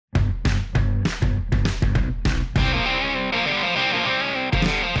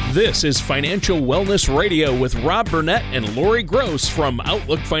This is Financial Wellness Radio with Rob Burnett and Lori Gross from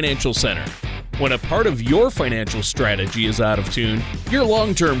Outlook Financial Center. When a part of your financial strategy is out of tune, your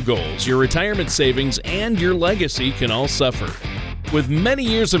long-term goals, your retirement savings, and your legacy can all suffer. With many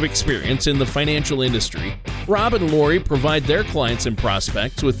years of experience in the financial industry, Rob and Lori provide their clients and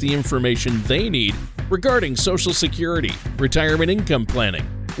prospects with the information they need regarding Social Security, retirement income planning,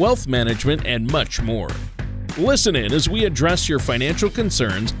 wealth management, and much more. Listen in as we address your financial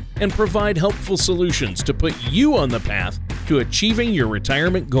concerns and provide helpful solutions to put you on the path to achieving your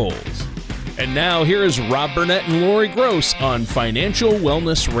retirement goals. And now, here is Rob Burnett and Lori Gross on Financial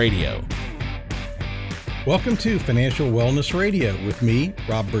Wellness Radio. Welcome to Financial Wellness Radio with me,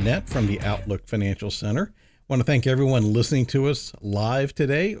 Rob Burnett from the Outlook Financial Center. I want to thank everyone listening to us live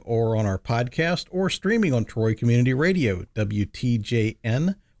today or on our podcast or streaming on Troy Community Radio,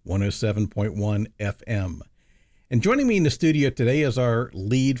 WTJN 107.1 FM. And joining me in the studio today is our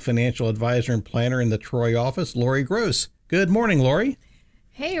lead financial advisor and planner in the Troy office, Lori Gross. Good morning, Lori.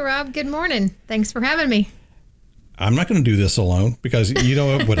 Hey, Rob. Good morning. Thanks for having me. I'm not going to do this alone because you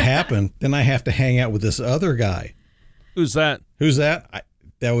know what would happen. Then I have to hang out with this other guy. Who's that?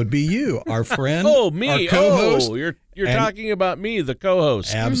 That would be you, our friend. Oh, me. Our co-host. Oh, you're talking about me, the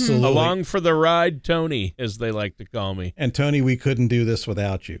co-host. Absolutely. Along for the ride, Tony, as they like to call me. And Tony, we couldn't do this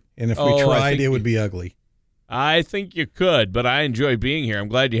without you. And if we tried, it would be ugly. I think you could, but I enjoy being here. I'm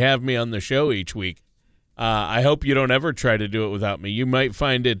glad you have me on the show each week. I hope you don't ever try to do it without me. You might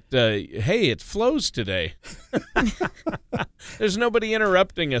find it, hey, it flows today. There's nobody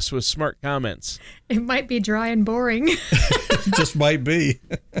interrupting us with smart comments. It might be dry and boring. It just might be.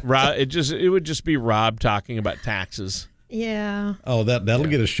 Rob, it would just be Rob talking about taxes. Yeah. Oh, that'll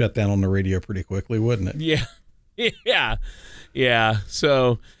get us shut down on the radio pretty quickly, wouldn't it? Yeah.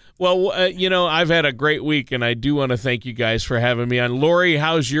 So, well, I've had a great week, and I do want to thank you guys for having me on. Lori,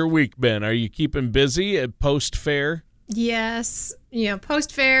 how's your week been? Are you keeping busy at post-fair? Yes.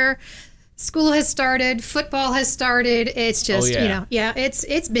 Post-fair, school has started, football has started. It's just,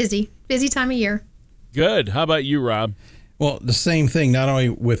 it's busy. Busy time of year. Good. How about you, Rob? Well, the same thing, not only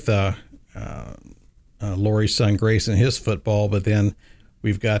with Lori's son, Grayson, his football, but then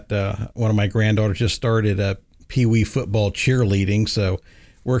we've got one of my granddaughters just started Pee Wee football cheerleading, so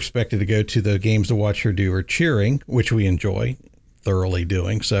we're expected to go to the games to watch her do her cheering, which we enjoy thoroughly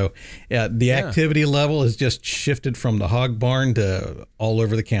doing. So the activity level has just shifted from the hog barn to all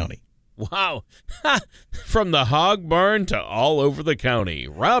over the county. Wow. From the hog barn to all over the county.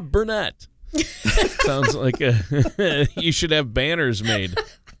 Rob Burnett. Sounds like you should have banners made.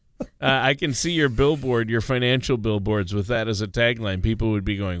 I can see your billboard, your financial billboards with that as a tagline. People would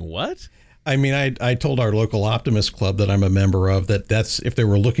be going, what? I mean, I told our local Optimist Club that I'm a member of that's if they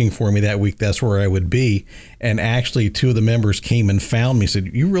were looking for me that week, that's where I would be. And actually, two of the members came and found me, said,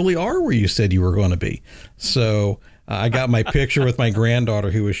 you really are where you said you were going to be. So I got my picture with my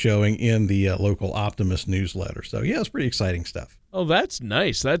granddaughter who was showing in the local Optimist newsletter. So, yeah, it's pretty exciting stuff. Oh, that's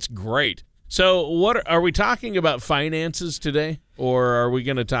nice. That's great. So what are we talking about finances today, or are we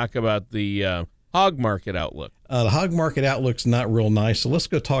going to talk about the hog market outlook? The hog market outlook's not real nice, so let's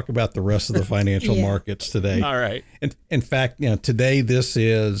go talk about the rest of the financial markets today. All right. In fact, today this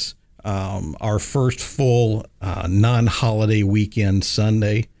is our first full non-holiday weekend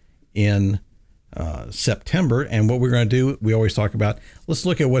Sunday in September, and what we're going to do, we always talk about, let's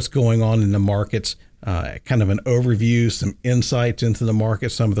look at what's going on in the markets, kind of an overview, some insights into the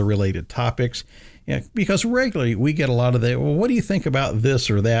market, some of the related topics, because regularly we get a lot of what do you think about this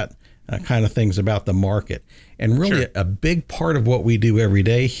or that? Kind of things about the market. And really a big part of what we do every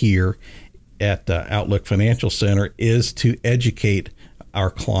day here at Outlook Financial Center is to educate our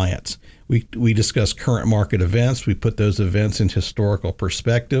clients. We discuss current market events. We put those events in historical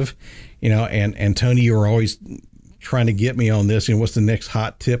perspective, and Tony, you're always trying to get me on this. What's the next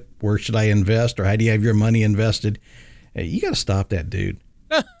hot tip? Where should I invest? Or how do you have your money invested? Hey, you got to stop that, dude.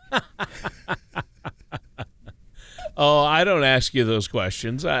 Oh, I don't ask you those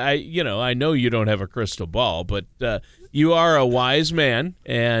questions. I know you don't have a crystal ball, but you are a wise man,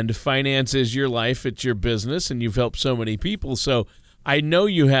 and finance is your life. It's your business, and you've helped so many people. So I know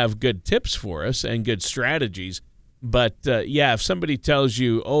you have good tips for us and good strategies. But, if somebody tells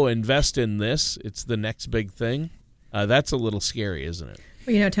you, invest in this, it's the next big thing, that's a little scary, isn't it?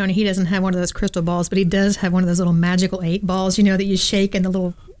 Well, Tony, he doesn't have one of those crystal balls, but he does have one of those little magical 8 balls, that you shake and the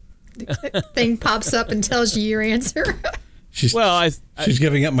little thing pops up and tells you your answer. She's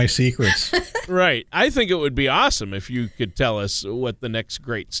giving up my secrets. Right. I think it would be awesome if you could tell us what the next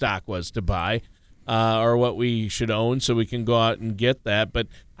great stock was to buy, or what we should own, so we can go out and get that. But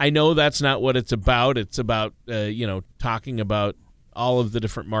I know that's not what it's about. It's about talking about all of the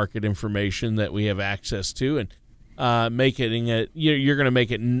different market information that we have access to, and making it, you're going to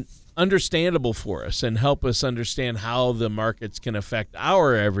make it understandable for us and help us understand how the markets can affect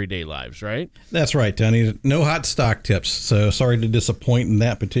our everyday lives, right? That's right, Tony. No hot stock tips. So sorry to disappoint in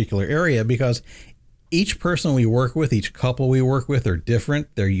that particular area, because each person we work with, each couple we work with are different.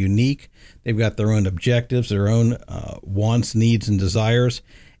 They're unique. They've got their own objectives, their own wants, needs, and desires.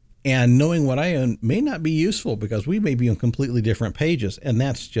 And knowing what I own may not be useful because we may be on completely different pages, and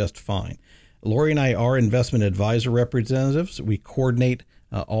that's just fine. Lori and I are investment advisor representatives. We coordinate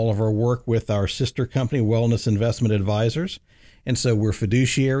all of our work with our sister company, Wellness Investment Advisors. And so we're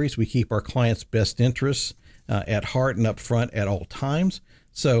fiduciaries. We keep our clients' best interests at heart and up front at all times.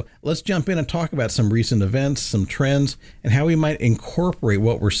 So let's jump in and talk about some recent events, some trends, and how we might incorporate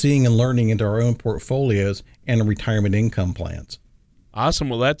what we're seeing and learning into our own portfolios and retirement income plans. Awesome.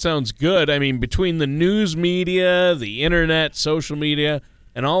 Well, that sounds good. I mean, between the news media, the internet, social media,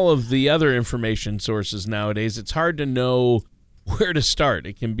 and all of the other information sources nowadays, it's hard to know where to start.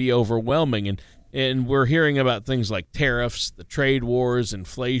 It can be overwhelming. And we're hearing about things like tariffs, the trade wars,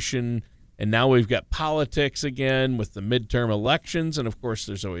 inflation, and now we've got politics again with the midterm elections. And, of course,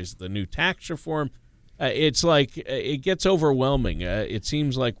 there's always the new tax reform. It's like it gets overwhelming. It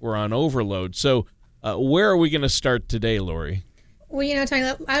seems like we're on overload. So where are we going to start today, Lori? Well, Tony,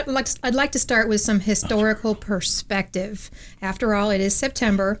 I'd like to start with some historical perspective. After all, it is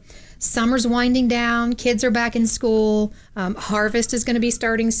September. Summer's winding down. Kids are back in school. Harvest is going to be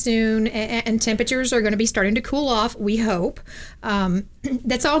starting soon, and temperatures are going to be starting to cool off, we hope.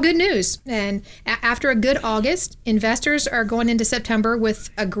 That's all good news. And after a good August, investors are going into September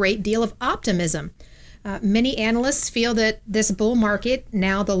with a great deal of optimism. Many analysts feel that this bull market,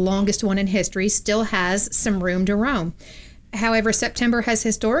 now the longest one in history, still has some room to roam. However, September has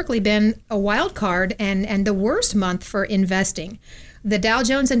historically been a wild card and the worst month for investing. The Dow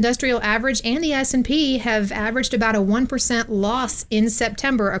Jones Industrial Average and the S&P have averaged about a 1% loss in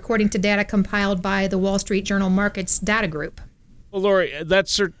September, according to data compiled by the Wall Street Journal Markets Data Group. Well, Lori,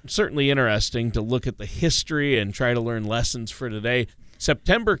 that's certainly interesting to look at the history and try to learn lessons for today.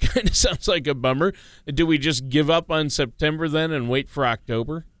 September kind of sounds like a bummer. Do we just give up on September then and wait for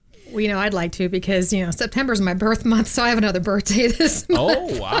October? Well, I'd like to because, September's my birth month, so I have another birthday this month.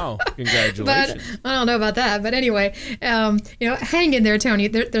 Oh, wow. Congratulations. But I don't know about that. But anyway, hang in there, Tony.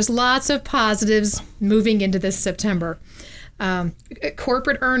 There's lots of positives moving into this September.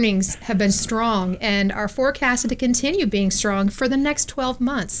 Corporate earnings have been strong and are forecasted to continue being strong for the next 12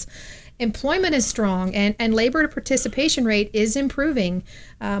 months. Employment is strong and labor participation rate is improving.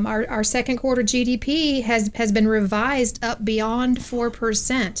 Our second quarter GDP has been revised up beyond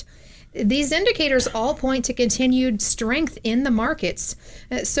 4%. These indicators all point to continued strength in the markets.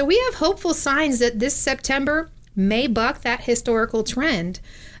 So we have hopeful signs that this September may buck that historical trend.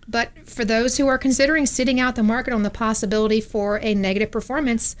 But for those who are considering sitting out the market on the possibility for a negative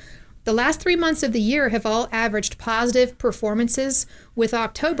performance, the last 3 months of the year have all averaged positive performances, with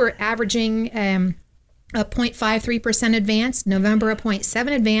October averaging a 0.53% advance, November a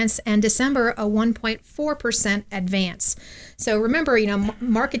 0.7% advance, and December a 1.4% advance. So remember,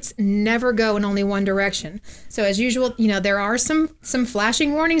 markets never go in only one direction. So as usual, there are some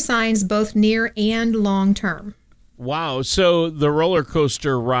flashing warning signs, both near and long term. Wow. So the roller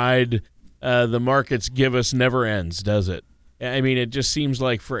coaster ride the markets give us never ends, does it? I mean, it just seems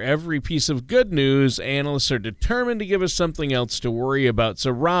like for every piece of good news, analysts are determined to give us something else to worry about. So,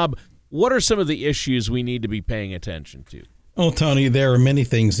 Rob, what are some of the issues we need to be paying attention to? Oh, Tony, there are many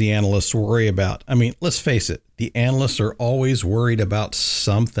things the analysts worry about. I mean, let's face it, the analysts are always worried about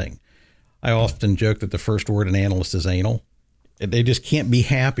something. I often joke that the first word in analyst is anal. They just can't be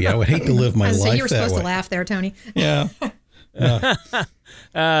happy. I would hate to live my life that way. So you were supposed to laugh there, Tony. Yeah.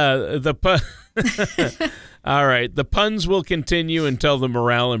 All right. The puns will continue until the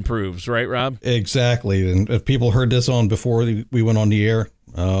morale improves, right, Rob? Exactly. And if people heard this on before we went on the air,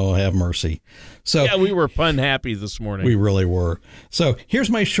 oh, have mercy. So yeah, we were pun happy this morning. We really were. So here's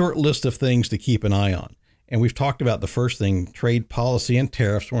my short list of things to keep an eye on. And we've talked about the first thing, trade policy and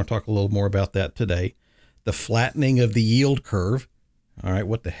tariffs. We're going to talk a little more about that today. The flattening of the yield curve. All right,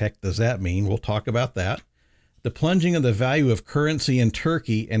 what the heck does that mean? We'll talk about that. The plunging of the value of currency in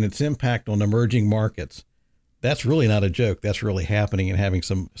Turkey and its impact on emerging markets. That's really not a joke. That's really happening and having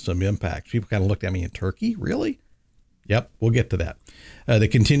some impact. People kind of looked at me in Turkey, really? Yep, we'll get to that. The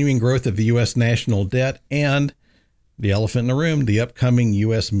continuing growth of the U.S. national debt and the elephant in the room, the upcoming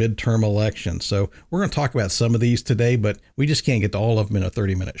U.S. midterm elections. So we're going to talk about some of these today, but we just can't get to all of them in a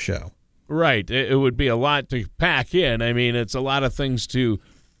 30-minute show. Right. It would be a lot to pack in. I mean, it's a lot of things to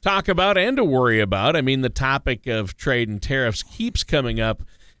talk about and to worry about. I mean, the topic of trade and tariffs keeps coming up,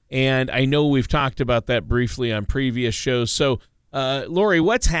 and I know we've talked about that briefly on previous shows. So, Lori,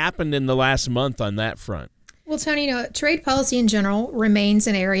 what's happened in the last month on that front? Well, Tony, trade policy in general remains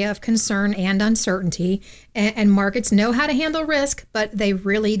an area of concern and uncertainty, and markets know how to handle risk, but they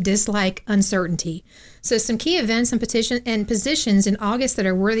really dislike uncertainty. So some key events and positions in August that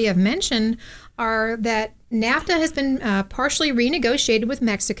are worthy of mention are that NAFTA has been partially renegotiated with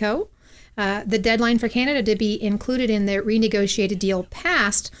Mexico. The deadline for Canada to be included in the renegotiated deal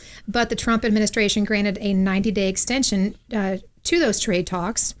passed, but the Trump administration granted a 90-day extension to those trade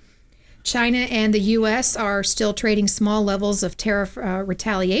talks. China and the U.S. are still trading small levels of tariff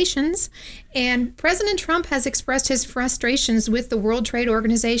retaliations, and President Trump has expressed his frustrations with the World Trade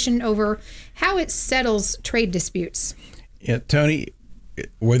Organization over how it settles trade disputes. Yeah, Tony,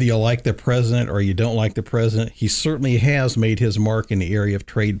 whether you like the president or you don't like the president, he certainly has made his mark in the area of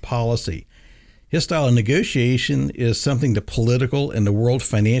trade policy. His style of negotiation is something the political and the world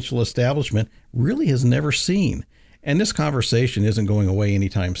financial establishment really has never seen, and this conversation isn't going away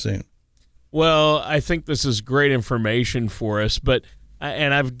anytime soon. Well, I think this is great information for us,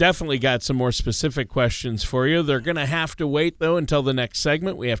 and I've definitely got some more specific questions for you. They're going to have to wait, though, until the next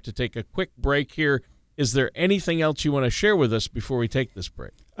segment. We have to take a quick break here. Is there anything else you want to share with us before we take this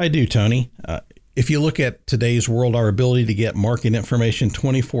break? I do, Tony. If you look at today's world, our ability to get market information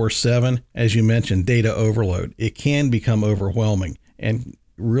 24/7, as you mentioned, data overload, it can become overwhelming and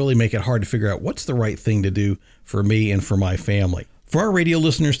really make it hard to figure out what's the right thing to do for me and for my family. For our radio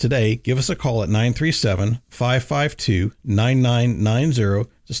listeners today, give us a call at 937-552-9990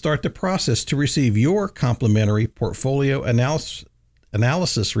 to start the process to receive your complimentary portfolio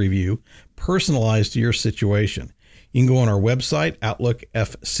analysis review personalized to your situation. You can go on our website,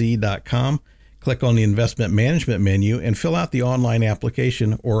 outlookfc.com, click on the investment management menu, and fill out the online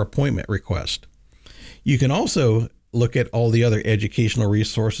application or appointment request. You can also look at all the other educational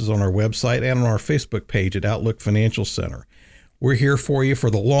resources on our website and on our Facebook page at Outlook Financial Center. We're here for you for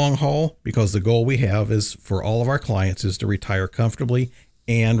the long haul because the goal we have is for all of our clients is to retire comfortably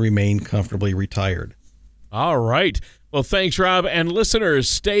and remain comfortably retired. All right. Well, thanks, Rob. And listeners,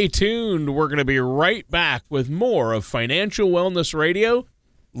 stay tuned. We're going to be right back with more of Financial Wellness Radio.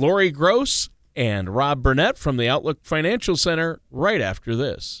 Lori Gross and Rob Burnett from the Outlook Financial Center right after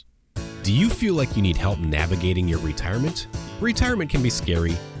this. Do you feel like you need help navigating your retirement? Retirement can be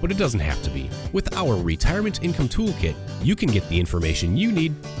scary, but it doesn't have to be. With our Retirement Income Toolkit, you can get the information you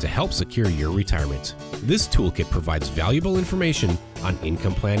need to help secure your retirement. This toolkit provides valuable information on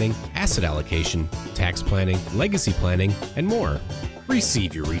income planning, asset allocation, tax planning, legacy planning, and more.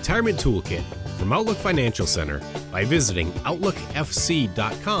 Receive your Retirement Toolkit from Outlook Financial Center by visiting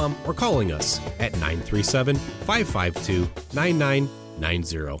outlookfc.com or calling us at 937-552-9990.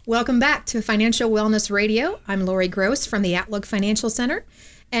 Welcome back to Financial Wellness Radio. I'm Lori Gross from the Outlook Financial Center.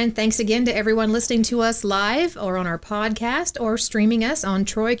 And thanks again to everyone listening to us live or on our podcast or streaming us on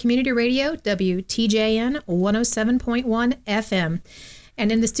Troy Community Radio, WTJN 107.1 FM.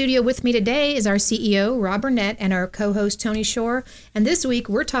 And in the studio with me today is our CEO, Rob Burnett, and our co-host, Tony Shore. And this week,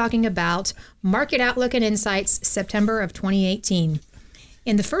 we're talking about Market Outlook and Insights, September of 2018.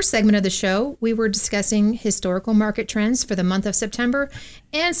 In the first segment of the show, we were discussing historical market trends for the month of September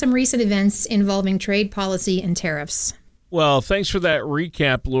and some recent events involving trade policy and tariffs. Well, thanks for that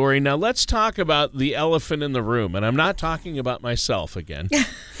recap, Lori. Now let's talk about the elephant in the room. And I'm not talking about myself again.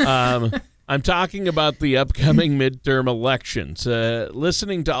 I'm talking about the upcoming midterm elections.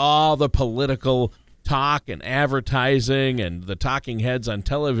 Listening to all the political talk and advertising and the talking heads on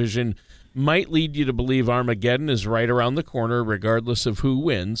television might lead you to believe Armageddon is right around the corner, regardless of who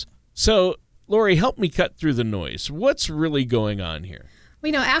wins. So, Lori, help me cut through the noise. What's really going on here?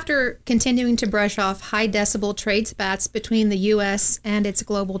 Well, after continuing to brush off high decibel trade spats between the U.S. and its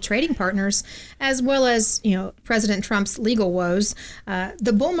global trading partners, as well as, President Trump's legal woes,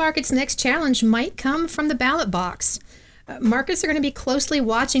 the bull market's next challenge might come from the ballot box. Markets are going to be closely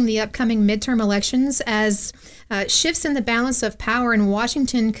watching the upcoming midterm elections as shifts in the balance of power in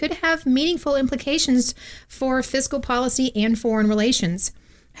Washington could have meaningful implications for fiscal policy and foreign relations.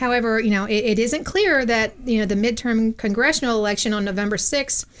 However, it isn't clear that, the midterm congressional election on November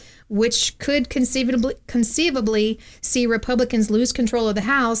 6th, which could conceivably see Republicans lose control of the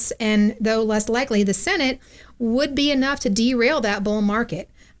House and, though less likely, the Senate, would be enough to derail that bull market.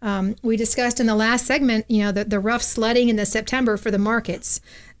 We discussed in the last segment, the rough sledding in the September for the markets.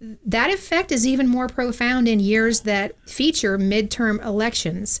 That effect is even more profound in years that feature midterm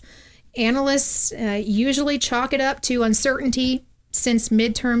elections. Analysts usually chalk it up to uncertainty, since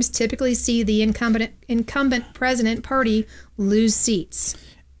midterms typically see the incumbent president party lose seats.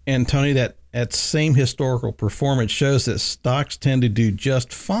 And Tony, that same historical performance shows that stocks tend to do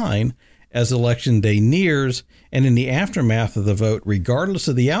just fine as election day nears and in the aftermath of the vote, regardless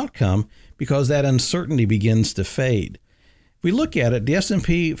of the outcome, because that uncertainty begins to fade. If we look at it, the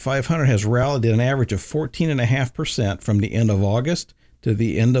S&P 500 has rallied at an average of 14.5% from the end of August to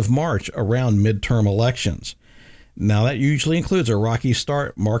the end of March around midterm elections. Now, that usually includes a rocky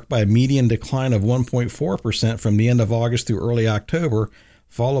start marked by a median decline of 1.4% from the end of August through early October,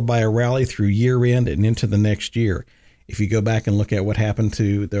 followed by a rally through year-end and into the next year. If you go back and look at what happened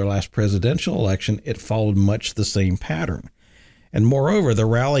to their last presidential election, it followed much the same pattern. And moreover, the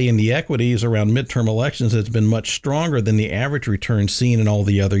rally in the equities around midterm elections has been much stronger than the average return seen in all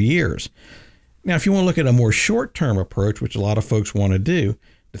the other years. Now, if you want to look at a more short-term approach, which a lot of folks want to do,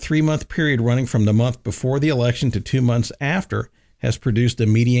 the 3-month period running from the month before the election to 2 months after has produced a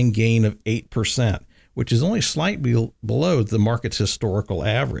median gain of 8%, which is only slightly below the market's historical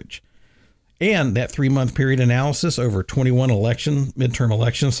average. And that 3-month period analysis over 21 midterm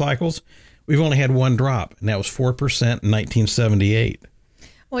election cycles, we've only had one drop, and that was 4% in 1978.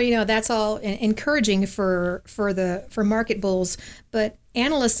 Well, that's all encouraging for market bulls, but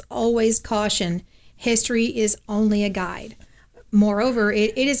analysts always caution history is only a guide. Moreover,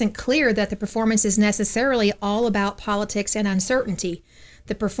 it isn't clear that the performance is necessarily all about politics and uncertainty.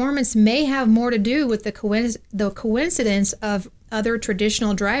 The performance may have more to do with the coincidence of other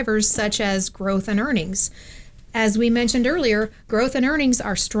traditional drivers such as growth and earnings. As we mentioned earlier, growth and earnings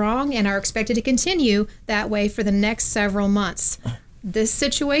are strong and are expected to continue that way for the next several months. This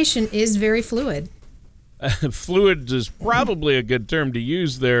situation is very fluid. Fluid is probably a good term to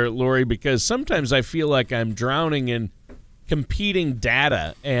use there, Lori, because sometimes I feel like I'm drowning in competing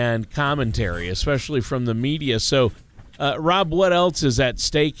data and commentary, especially from the media. So, Rob, what else is at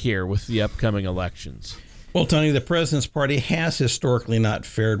stake here with the upcoming elections? Well, Tony, the president's party has historically not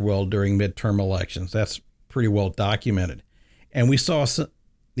fared well during midterm elections. That's pretty well documented. And we saw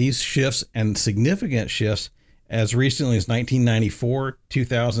these shifts and significant shifts as recently as 1994,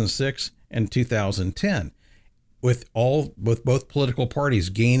 2006, and 2010, with both political parties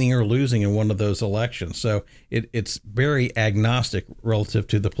gaining or losing in one of those elections. So it's very agnostic relative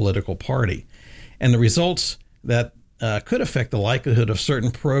to the political party. And the results that could affect the likelihood of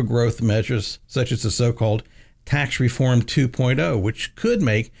certain pro-growth measures, such as the so-called Tax Reform 2.0, which could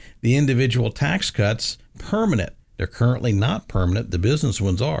make the individual tax cuts permanent. They're currently not permanent, the business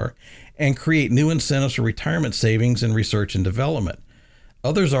ones are, and create new incentives for retirement savings and research and development.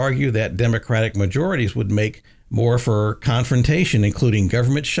 Others argue that Democratic majorities would make more for confrontation, including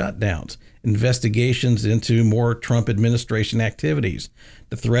government shutdowns, investigations into more Trump administration activities,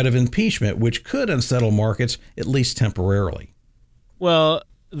 the threat of impeachment, which could unsettle markets, at least temporarily. Well,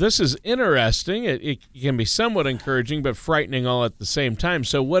 this is interesting. It can be somewhat encouraging, but frightening all at the same time.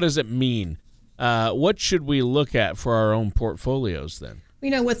 So what does it mean? What should we look at for our own portfolios then?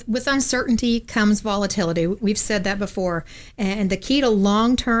 With uncertainty comes volatility. We've said that before. And the key to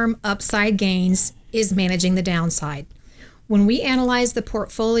long-term upside gains is managing the downside. When we analyze the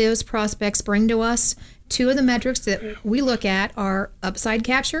portfolios prospects bring to us, two of the metrics that we look at are upside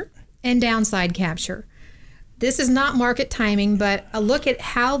capture and downside capture. This is not market timing, but a look at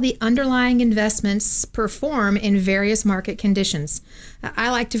how the underlying investments perform in various market conditions. I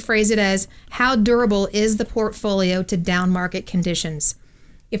like to phrase it as, how durable is the portfolio to down market conditions?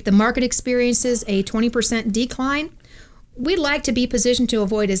 If the market experiences a 20% decline, we'd like to be positioned to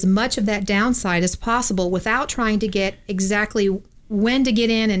avoid as much of that downside as possible without trying to get exactly when to get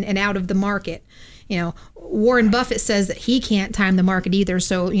in and out of the market. Warren Buffett says that he can't time the market either,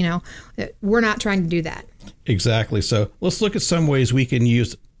 so, we're not trying to do that. Exactly. So let's look at some ways we can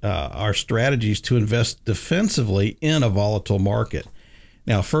use our strategies to invest defensively in a volatile market.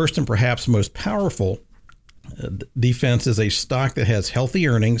 Now, first and perhaps most powerful defense is a stock that has healthy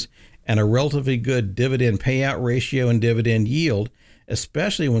earnings and a relatively good dividend payout ratio and dividend yield,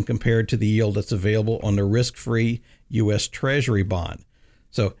 especially when compared to the yield that's available on the risk-free U.S. Treasury bond.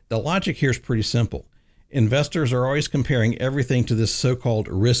 So the logic here is pretty simple. Investors are always comparing everything to this so-called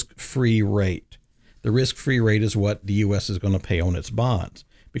risk-free rate. The risk-free rate is what the U.S. is going to pay on its bonds,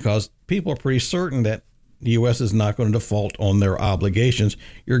 because people are pretty certain that the U.S. is not going to default on their obligations.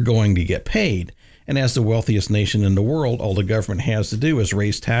 You're going to get paid. And as the wealthiest nation in the world, all the government has to do is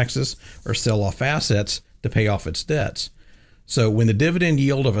raise taxes or sell off assets to pay off its debts. So when the dividend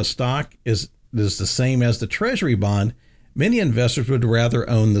yield of a stock is the same as the Treasury bond, many investors would rather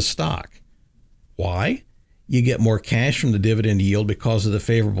own the stock. Why? You get more cash from the dividend yield because of the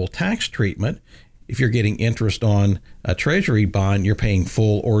favorable tax treatment. If you're getting interest on a Treasury bond, you're paying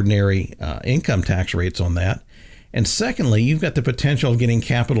full ordinary income tax rates on that. And secondly, you've got the potential of getting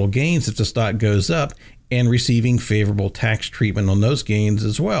capital gains if the stock goes up and receiving favorable tax treatment on those gains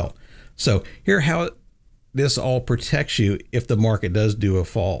as well. So here how this all protects you if the market does do a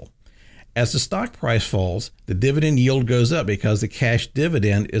fall. As the stock price falls, the dividend yield goes up because the cash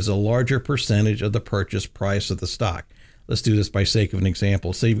dividend is a larger percentage of the purchase price of the stock. Let's do this by sake of an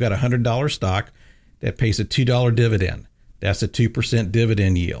example. Say you've got a $100 stock that pays a $2 dividend. That's a 2%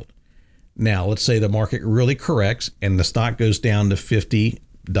 dividend yield. Now, let's say the market really corrects and the stock goes down to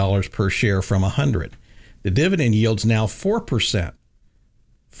 $50 per share from $100. The dividend yield's now 4%.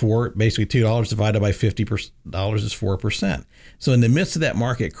 Basically $2 divided by $50 is 4%. So in the midst of that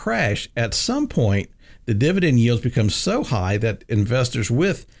market crash, at some point, the dividend yields become so high that investors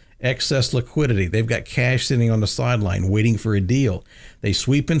with excess liquidity, they've got cash sitting on the sideline waiting for a deal. They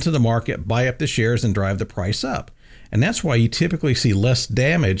sweep into the market, buy up the shares, and drive the price up. And that's why you typically see less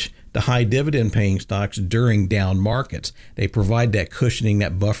damage to high dividend paying stocks during down markets. They provide that cushioning,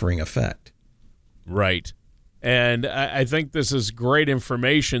 that buffering effect. Right. And I think this is great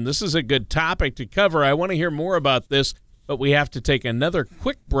information. This is a good topic to cover. I want to hear more about this, but we have to take another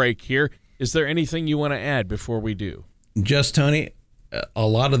quick break here. Is there anything you want to add before we do? Just, Tony, a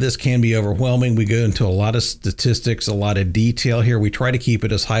lot of this can be overwhelming. We go into a lot of statistics, a lot of detail here. We try to keep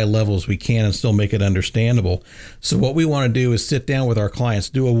it as high level as we can and still make it understandable. So what we want to do is sit down with our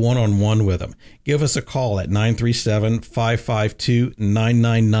clients, do a one-on-one with them. Give us a call at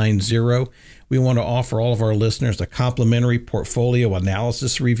 937-552-9990. We want to offer all of our listeners a complimentary portfolio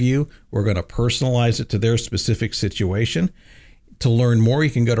analysis review. We're going to personalize it to their specific situation. To learn more, you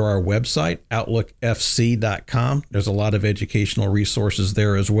can go to our website, outlookfc.com. There's a lot of educational resources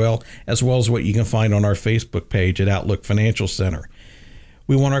there as well as what you can find on our Facebook page at Outlook Financial Center.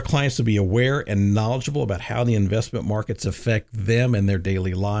 We want our clients to be aware and knowledgeable about how the investment markets affect them in their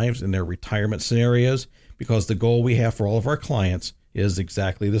daily lives and their retirement scenarios, because the goal we have for all of our clients is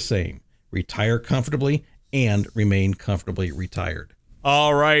exactly the same: retire comfortably and remain comfortably retired.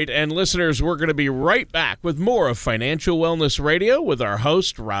 All right, and listeners, we're going to be right back with more of Financial Wellness Radio with our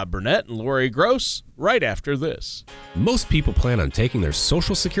host, Rob Burnett and Lori Gross, right after this. Most people plan on taking their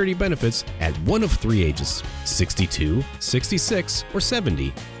Social Security benefits at one of three ages: 62, 66, or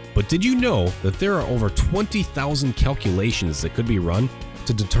 70. But did you know that there are over 20,000 calculations that could be run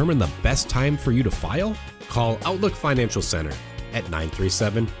to determine the best time for you to file? Call Outlook Financial Center at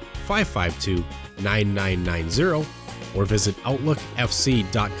 937-552-9990 or visit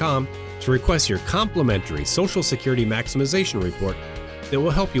OutlookFC.com to request your complimentary Social Security Maximization Report that will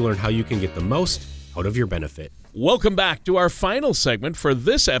help you learn how you can get the most out of your benefit. Welcome back to our final segment for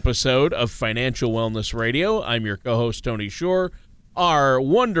this episode of Financial Wellness Radio. I'm your co-host, Tony Shore. Our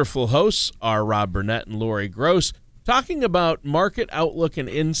wonderful hosts are Rob Burnett and Lori Gross, talking about market outlook and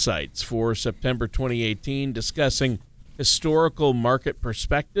insights for September 2018, discussing historical market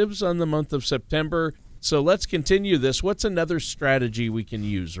perspectives on the month of September. So let's continue this. What's another strategy we can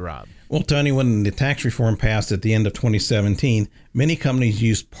use, Rob? Well, Tony, when the tax reform passed at the end of 2017, many companies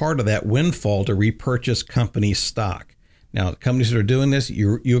used part of that windfall to repurchase company stock. Now, companies that are doing this,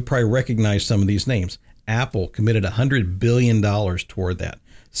 you would probably recognize some of these names. Apple committed $100 billion toward that.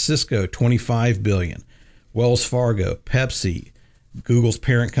 Cisco, $25 billion. Wells Fargo, Pepsi, Google's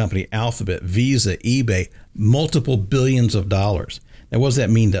parent company, Alphabet, Visa, eBay, multiple billions of dollars. Now, what does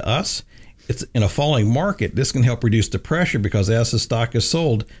that mean to us? It's in a falling market, this can help reduce the pressure because as the stock is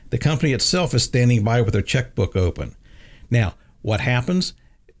sold, the company itself is standing by with their checkbook open. Now, what happens?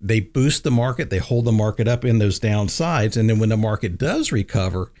 They boost the market, they hold the market up in those downsides, and then when the market does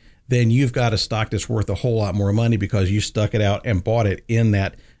recover, then you've got a stock that's worth a whole lot more money because you stuck it out and bought it in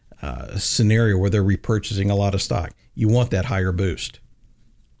that scenario where they're repurchasing a lot of stock. You want that higher boost.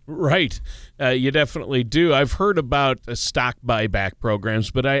 Right. You definitely do. I've heard about stock buyback programs,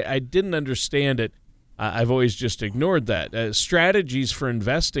 but I didn't understand it. I've always just ignored that. Strategies for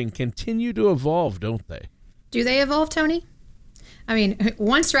investing continue to evolve, don't they? Do they evolve, Tony? I mean,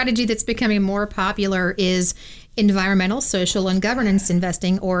 one strategy that's becoming more popular is environmental, social, and governance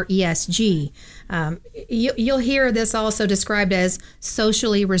investing, or ESG. You'll hear this also described as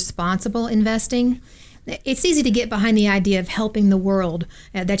socially responsible investing. It's easy to get behind the idea of helping the world,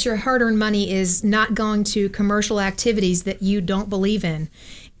 that your hard-earned money is not going to commercial activities that you don't believe in.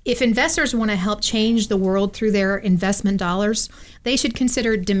 If investors want to help change the world through their investment dollars, they should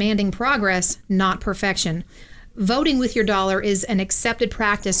consider demanding progress, not perfection. Voting with your dollar is an accepted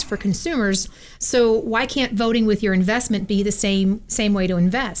practice for consumers, so why can't voting with your investment be the same way to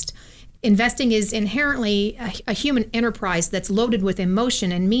invest? Investing is inherently a human enterprise that's loaded with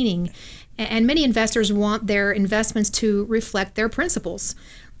emotion and meaning, and many investors want their investments to reflect their principles.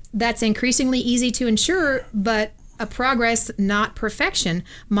 That's increasingly easy to ensure, but A progress, not perfection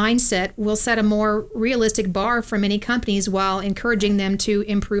mindset will set a more realistic bar for many companies while encouraging them to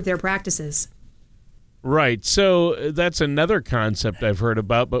improve their practices. Right. So that's another concept I've heard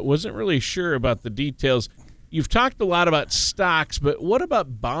about, but wasn't really sure about the details. You've talked a lot about stocks, but what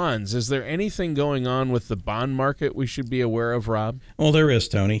about bonds? Is there anything going on with the bond market we should be aware of, Rob? Well, there is,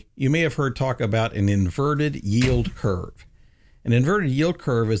 Tony. You may have heard talk about an inverted yield curve. An inverted yield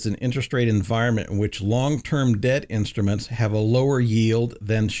curve is an interest rate environment in which long-term debt instruments have a lower yield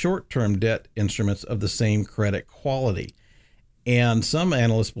than short-term debt instruments of the same credit quality. And some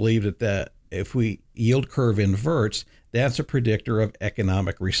analysts believe that if we yield curve inverts, that's a predictor of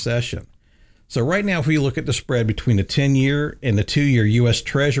economic recession. So right now, if we look at the spread between the 10-year and the 2-year U.S.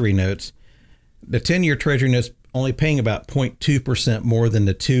 Treasury notes, the 10-year Treasury notes only paying about 0.2% more than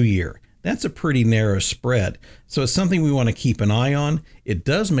the 2-year. That's a pretty narrow spread. So it's something we want to keep an eye on. It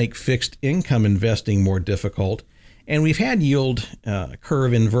does make fixed income investing more difficult. And we've had yield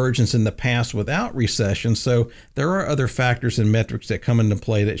curve invergence in the past without recession. So there are other factors and metrics that come into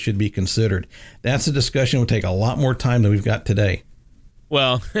play that should be considered. That's a discussion that will take a lot more time than we've got today.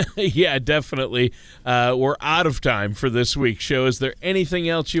 Well, yeah, definitely. We're out of time for this week's show. Is there anything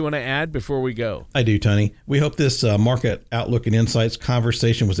else you want to add before we go? I do, Tony. We hope this Market Outlook and Insights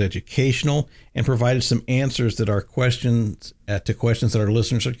conversation was educational and provided some answers that our questions to questions that our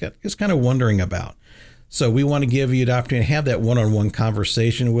listeners are just kind of wondering about. So we want to give you the opportunity to have that one-on-one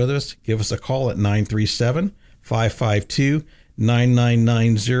conversation with us. Give us a call at 937-552-9990,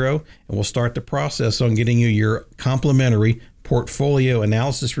 and we'll start the process on getting you your complimentary portfolio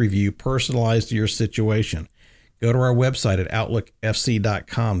analysis review personalized to your situation. Go to our website at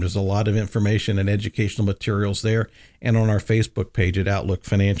outlookfc.com. There's a lot of information and educational materials there, and on our Facebook page at Outlook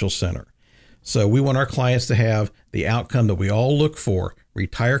Financial Center. So we want our clients to have the outcome that we all look for: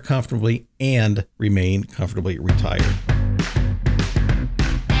 retire comfortably and remain comfortably retired.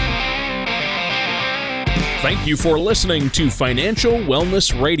 Thank you for listening to Financial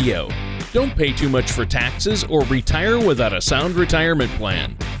Wellness Radio. Don't pay too much for taxes or retire without a sound retirement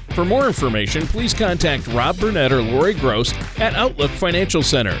plan. For more information, please contact Rob Burnett or Lori Gross at Outlook Financial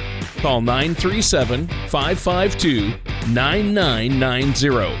Center. Call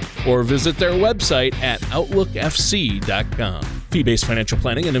 937-552-9990 or visit their website at outlookfc.com. Fee-based financial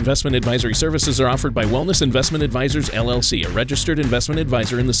planning and investment advisory services are offered by Wellness Investment Advisors, LLC, a registered investment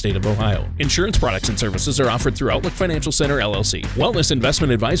advisor in the state of Ohio. Insurance products and services are offered through Outlook Financial Center, LLC. Wellness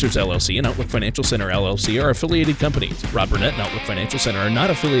Investment Advisors, LLC, and Outlook Financial Center, LLC are affiliated companies. Rob Burnett and Outlook Financial Center are not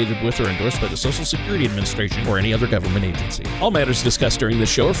affiliated with or endorsed by the Social Security Administration or any other government agency. All matters discussed during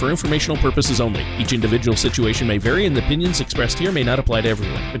this show are for informational purposes only. Each individual situation may vary, and the opinions expressed here may not apply to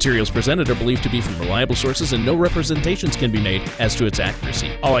everyone. Materials presented are believed to be from reliable sources, and no representations can be made as to its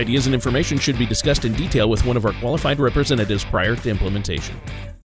accuracy. All ideas and information should be discussed in detail with one of our qualified representatives prior to implementation.